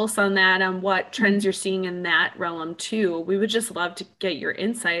got a pulse on that, on what trends you're seeing in that realm too, we would just love to get your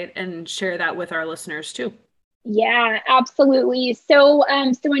insight and share that with our listeners too. Yeah, absolutely. So,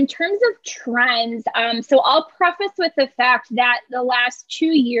 so in terms of trends, so I'll preface with the fact that the last 2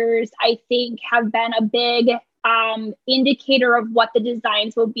 years, I think, have been a big indicator of what the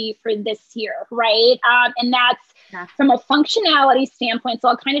designs will be for this year, right? And that's from a functionality standpoint. So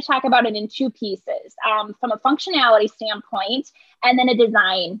I'll kind of talk about it in two pieces, from a functionality standpoint and then a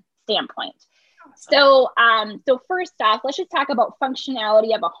design standpoint. So first off, let's just talk about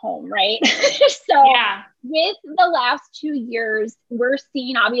functionality of a home, right? With the last 2 years, we're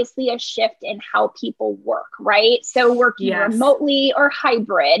seeing obviously a shift in how people work, right? So working remotely or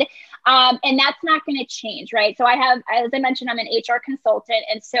hybrid. And that's not going to change, right? So I have, as I mentioned, I'm an HR consultant.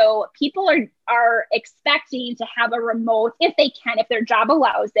 And so people are expecting to have a remote, if they can, if their job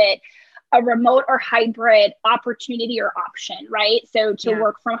allows it, a remote or hybrid opportunity or option, right? So to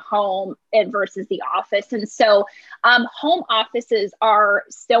work from home versus the office. And so home offices are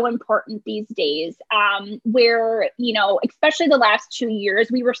so important these days, where, especially the last 2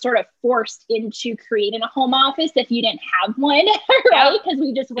 years, we were sort of forced into creating a home office if you didn't have one, right? Because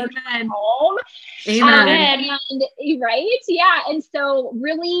we just worked from home. Amen. Right? Yeah. And so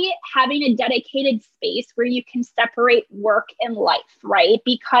really having a dedicated space where you can separate work and life, right?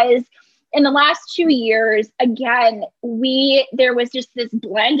 Because in the last 2 years, again, there was just this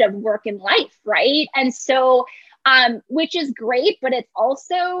blend of work and life, right? And so, which is great, but it's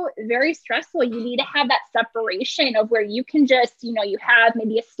also very stressful. You need to have that separation of where you can just, you have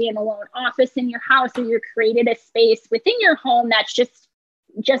maybe a standalone office in your house, or you're created a space within your home that's just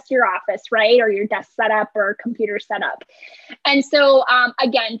your office, right? Or your desk setup or computer setup. And so,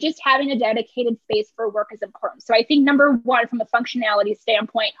 again, just having a dedicated space for work is important. So I think number one, from a functionality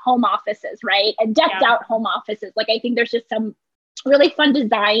standpoint, home offices, right? And decked out home offices. Like, I think there's just some really fun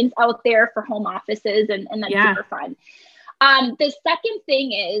designs out there for home offices, and that's super fun. The second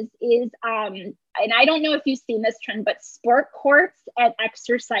thing is, and I don't know if you've seen this trend, but sport courts and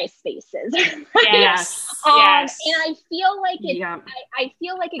exercise spaces. Yes. And I feel like I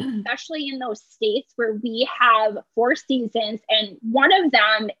feel like especially in those states where we have 4 seasons, and one of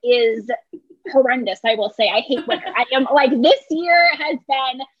them is horrendous. I will say, I hate winter. I am like, this year has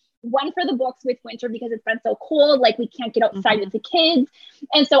been one for the books with winter because it's been so cold. Like, we can't get outside with the kids.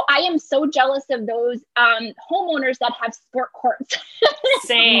 And so I am so jealous of those homeowners that have sport courts.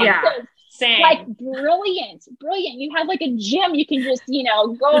 Same. Same. Like, brilliant. You have like a gym, you can just,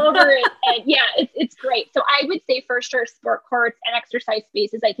 go over it. And it's great. So I would say for sure, sport courts and exercise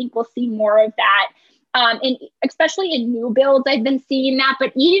spaces, I think we'll see more of that. And especially in new builds, I've been seeing that,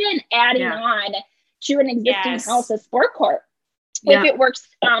 but even adding on to an existing house, a sport court, if it works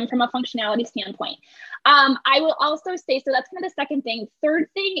from a functionality standpoint. I will also say, so that's kind of the second thing. Third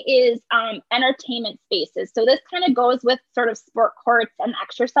thing is entertainment spaces. So this kind of goes with sort of sport courts and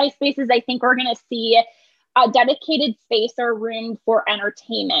exercise spaces. I think we're going to see a dedicated space or room for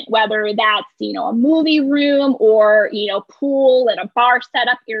entertainment, whether that's, a movie room or, pool and a bar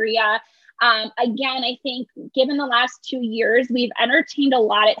setup area. Again, I think given the last 2 years, we've entertained a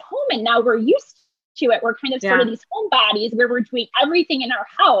lot at home, and now we're used to it. We're kind of sort of these homebodies where we're doing everything in our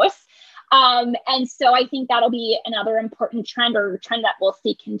house. And so I think that'll be another important trend that we'll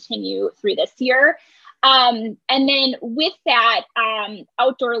see continue through this year. And then with that,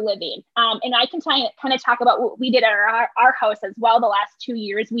 outdoor living. And I can kind of talk about what we did at our house as well. The last 2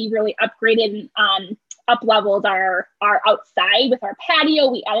 years, we really upgraded, up-leveled our outside with our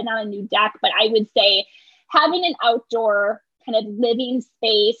patio. We added on a new deck, but I would say having an outdoor kind of living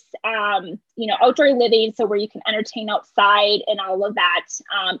space, outdoor living, so where you can entertain outside and all of that,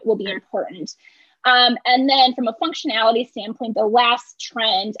 will be important. And then from a functionality standpoint, the last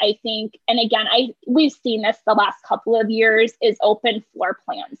trend, I think, and again, we've seen this the last couple of years, is open floor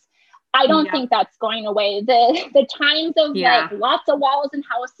plans. I don't think that's going away. The times of like lots of walls and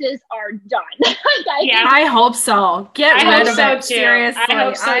houses are done. I hope so. Get rid of it. Seriously. I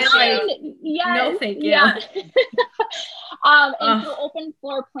hope so too. No, thank you. And so open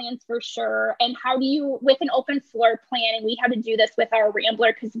floor plans for sure. And how do you, with an open floor plan, and we had to do this with our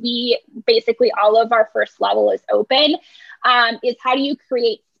Rambler because we basically all of our first level is open, is how do you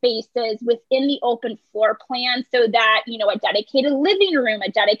create spaces within the open floor plan so that, a dedicated living room,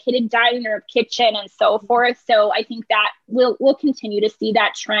 a dedicated dining room, kitchen, and so forth. So I think that we'll continue to see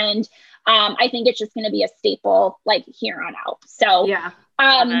that trend. I think it's just going to be a staple like here on out. So, so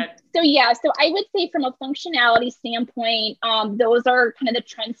I would say from a functionality standpoint, those are kind of the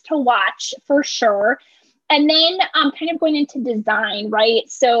trends to watch for sure. And then kind of going into design, right?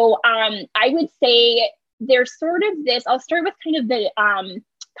 So I would say there's sort of this, I'll start with kind of the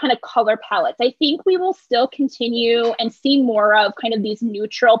kind of color palettes. I think we will still continue and see more of kind of these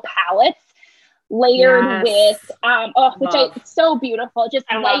neutral palettes layered with, it's so beautiful, just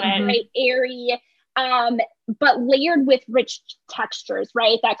light, bright, airy, but layered with rich textures,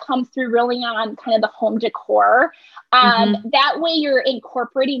 right? That come through really on kind of the home decor. That way you're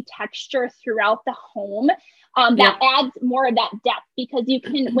incorporating texture throughout the home. That adds more of that depth, because you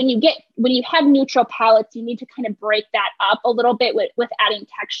can, when you have neutral palettes, you need to kind of break that up a little bit with adding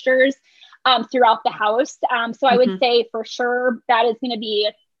textures. throughout the house. So I would Mhm. say for sure that is going to be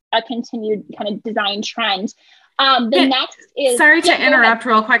a continued kind of design trend. The Yeah, next is, sorry yeah, to go ahead. interrupt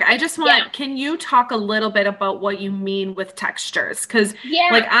real quick. I just Yeah. want, can you talk a little bit about what you mean with textures? Because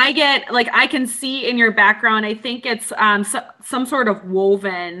Yeah. I can see in your background, I think it's some sort of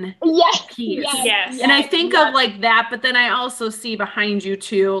woven Yes. piece. Yes. Yes. And I Yes. think Yes. of like that, but then I also see behind you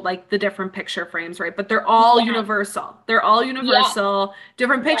too, like the different picture frames, right? But they're all Yes. universal. They're all Yes. universal,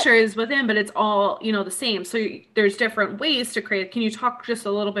 different Yes. pictures within, but it's all, the same. So there's different ways to create. Can you talk just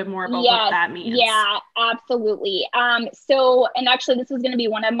a little bit more about what Yes, that means? yeah, absolutely. So, and actually, this was going to be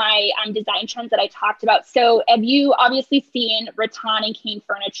one of my design trends that I talked about. So, have you obviously seen Rattan and Kane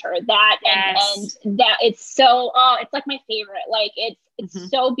furniture? That Yes. and that it's so, oh, it's like my favorite. Like it's Mhm.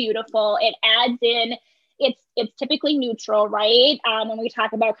 so beautiful. It adds in. It's typically neutral, right? When we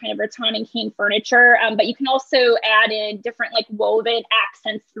talk about kind of Rattan and Kane furniture, but you can also add in different like woven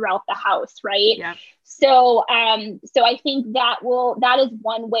accents throughout the house, right? Yeah. So, so I think that is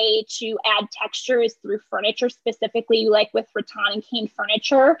one way to add textures through furniture, specifically like with Rattan and Kane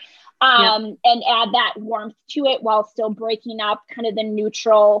furniture, and add that warmth to it while still breaking up kind of the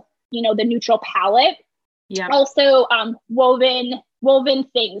neutral palette. Yeah. Also, woven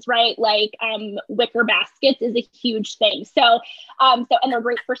things, right? Like wicker baskets is a huge thing. So and they're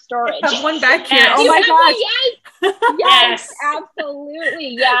great for storage. I have one back here. Yes. Oh my gosh. Yes. Yes, Yes.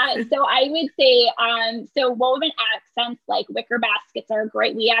 absolutely. Yeah. So I would say, so woven accents like wicker baskets are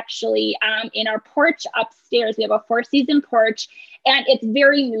great. We actually, in our porch upstairs, we have a 4-season porch and it's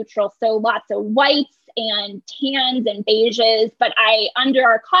very neutral. So lots of whites and tans and beiges, but under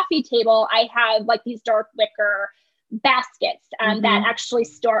our coffee table, I have like these dark wicker baskets that actually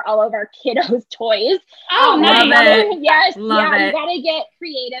store all of our kiddos' toys. Oh, nice. Love it. Yes. Love You it. got to get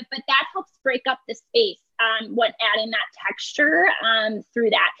creative, but that helps break up the space when adding that texture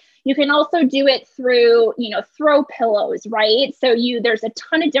through that. You can also do it through, throw pillows, right? So there's a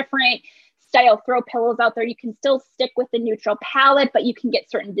ton of different style throw pillows out there. You can still stick with the neutral palette, but you can get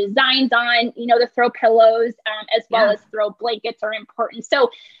certain designs on, the throw pillows, as well as throw blankets are important. So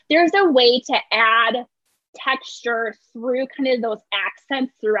there's a way to add texture through kind of those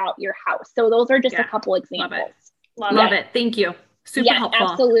accents throughout your house. So those are just a couple examples. Love it. Thank you. Super helpful.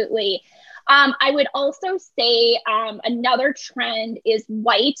 Absolutely. I would also say another trend is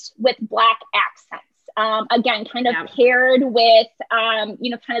white with black accents. Again, kind of paired with, kind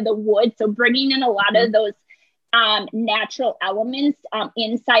of the wood. So bringing in a lot of those natural elements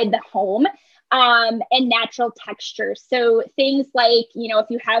inside the home and natural texture. So things like, if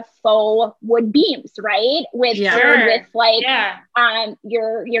you have faux wood beams, right? With like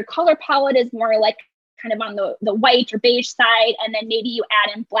your color palette is more like kind of on the white or beige side, and then maybe you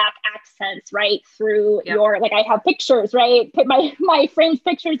add in black accents right through your, like I have pictures, right? My framed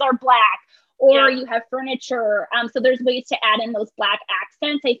pictures are black, or you have furniture. So there's ways to add in those black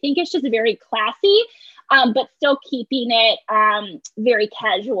accents. I think it's just very classy, but still keeping it very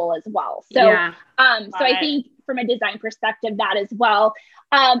casual as well. So, so I think from a design perspective, that as well.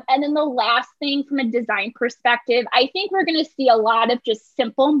 And then the last thing from a design perspective, I think we're going to see a lot of just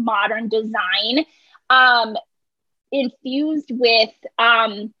simple modern design infused with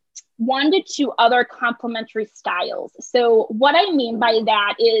 1 to 2 other complementary styles. So what I mean by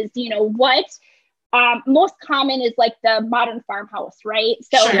that is, what most common is like the modern farmhouse, right?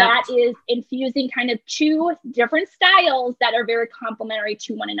 So that is infusing kind of 2 different styles that are very complementary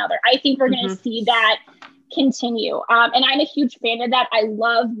to one another. I think we're going to see that continue. And I'm a huge fan of that. I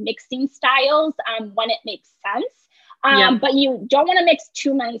love mixing styles when it makes sense. But you don't want to mix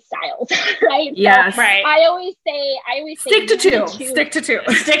too many styles, right? Yes. So I always say stick to two. Stick to 2.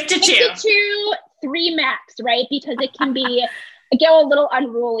 Stick to 2. 3 max, right? Because it can get a little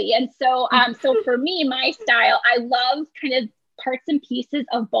unruly. And so, so for me, my style, I love kind of parts and pieces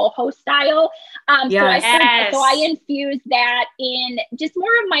of boho style. So I infuse that in just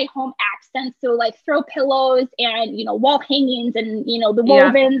more of my home accents. So like throw pillows and, wall hangings and, the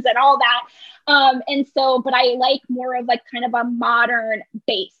wovens and all that. And so, but I like more of like kind of a modern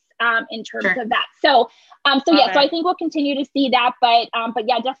base in terms of that. So, so I think we'll continue to see that, but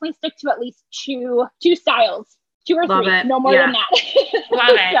yeah, definitely stick to at least two styles, 2 or 3, no more than that. Love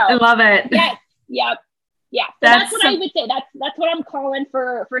it. I love it. Yes. Yep. Yeah. So that's what I would say. That's what I'm calling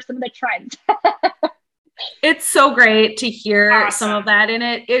for some of the trends. It's so great to hear some of that in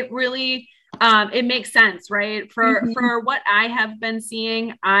it. It really, it makes sense, right? For what I have been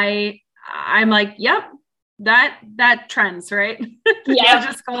seeing, I'm like, yep, that trends, right? Yeah.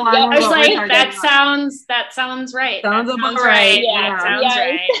 Just go along I with was what we're like, talking that about. sounds right. Sounds That about sounds right. right. Yeah. That sounds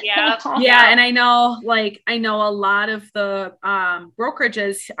right. Yeah. Yeah. And I know a lot of the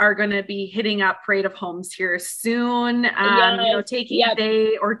brokerages are going to be hitting up Parade of Homes here soon, taking a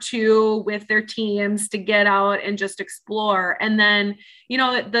day or two with their teams to get out and just explore. And then,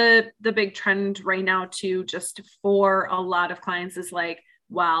 the big trend right now too, just for a lot of clients is like,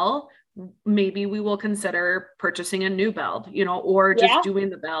 well, maybe we will consider purchasing a new build, or just doing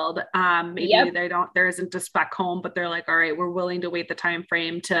the build. Maybe there isn't a spec home, but they're like, all right, we're willing to wait the time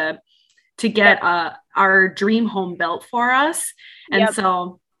frame to get our dream home built for us. And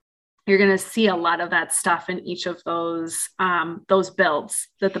so you're going to see a lot of that stuff in each of those builds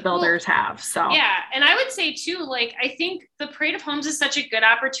that the builders have. So, yeah. And I would say too, like, I think the Parade of Homes is such a good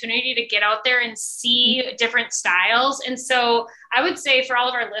opportunity to get out there and see different styles. And so I would say for all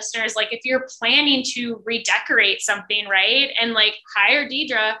of our listeners, like, if you're planning to redecorate something, right, and like hire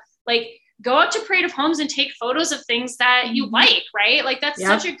Deidre, like, go out to Parade of Homes and take photos of things that you like, right? Like, that's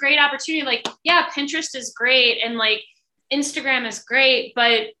such a great opportunity. Like, yeah, Pinterest is great and like Instagram is great,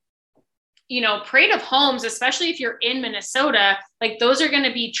 but Parade of Homes, especially if you're in Minnesota, like, those are going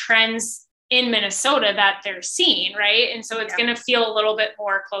to be trends in Minnesota that they're seeing, right? And so it's going to feel a little bit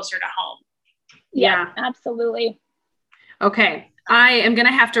more closer to home. Yeah, absolutely. Okay. I am going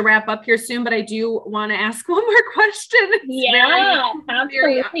to have to wrap up here soon, but I do want to ask one more question.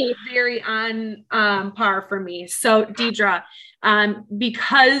 Absolutely. Very on par for me. So Deidre,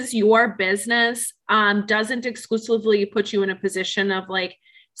 because your business doesn't exclusively put you in a position of like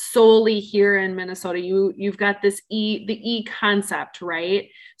solely here in Minnesota, you've got the E concept, right?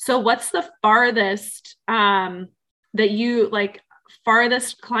 So what's the farthest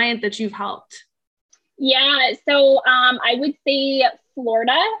farthest client that you've helped? Yeah. So I would say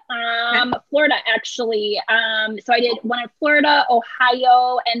Florida. Florida, actually. So I did one in Florida,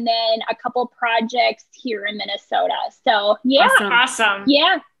 Ohio, and then a couple projects here in Minnesota. So yeah. Awesome.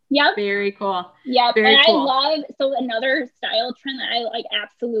 Yeah. Yep. Very cool. Yep. Very and cool. I love, so another style trend that I like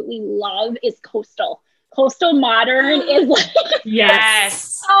absolutely love is coastal. Coastal modern is like,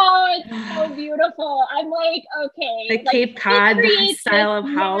 yes. Oh, it's so beautiful. I'm like, okay. The Cape Cod style of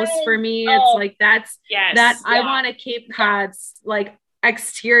house for me, it's like I want a Cape Cod's like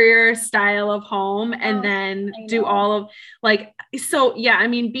exterior style of home and then do all of like, so yeah, I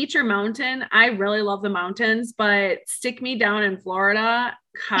mean, beach or mountain, I really love the mountains, but stick me down in Florida,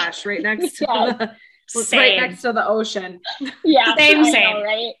 gosh, right next to right next to the ocean. Yeah. Same. Know,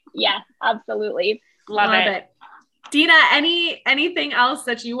 right? Yeah, absolutely. Love it. Dina, anything else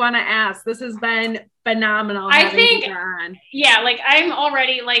that you want to ask? This has been phenomenal. I think, on. Yeah, like I'm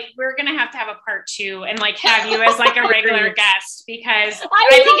already like, we're going to have a part 2 and like have you as like a regular guest because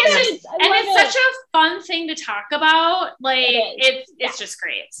I think it's such a fun thing to talk about. Like it's just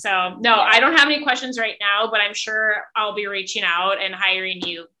great. So no, I don't have any questions right now, but I'm sure I'll be reaching out and hiring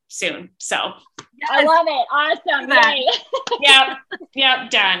you soon. So I love it. Awesome. Yep.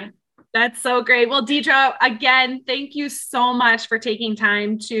 Done. That's so great. Well, Deidre, again, thank you so much for taking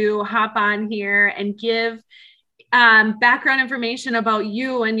time to hop on here and give background information about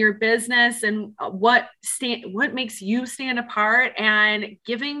you and your business and what makes you stand apart and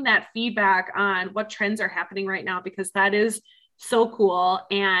giving that feedback on what trends are happening right now, because that is so cool.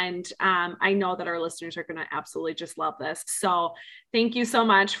 And I know that our listeners are going to absolutely just love this. So thank you so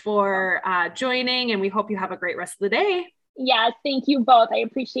much for joining, and we hope you have a great rest of the day. Yes, thank you both. I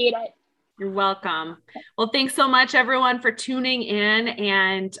appreciate it. You're welcome. Well, thanks so much, everyone, for tuning in,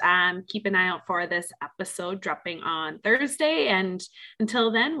 and keep an eye out for this episode dropping on Thursday. And until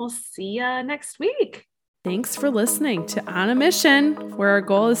then, we'll see you next week. Thanks for listening to On a Mission, where our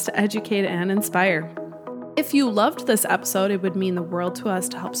goal is to educate and inspire. If you loved this episode, it would mean the world to us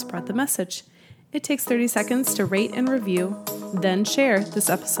to help spread the message. It takes 30 seconds to rate and review, then share this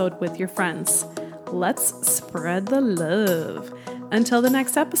episode with your friends. Let's spread the love. Until the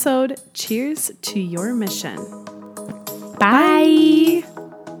next episode, cheers to your mission. Bye.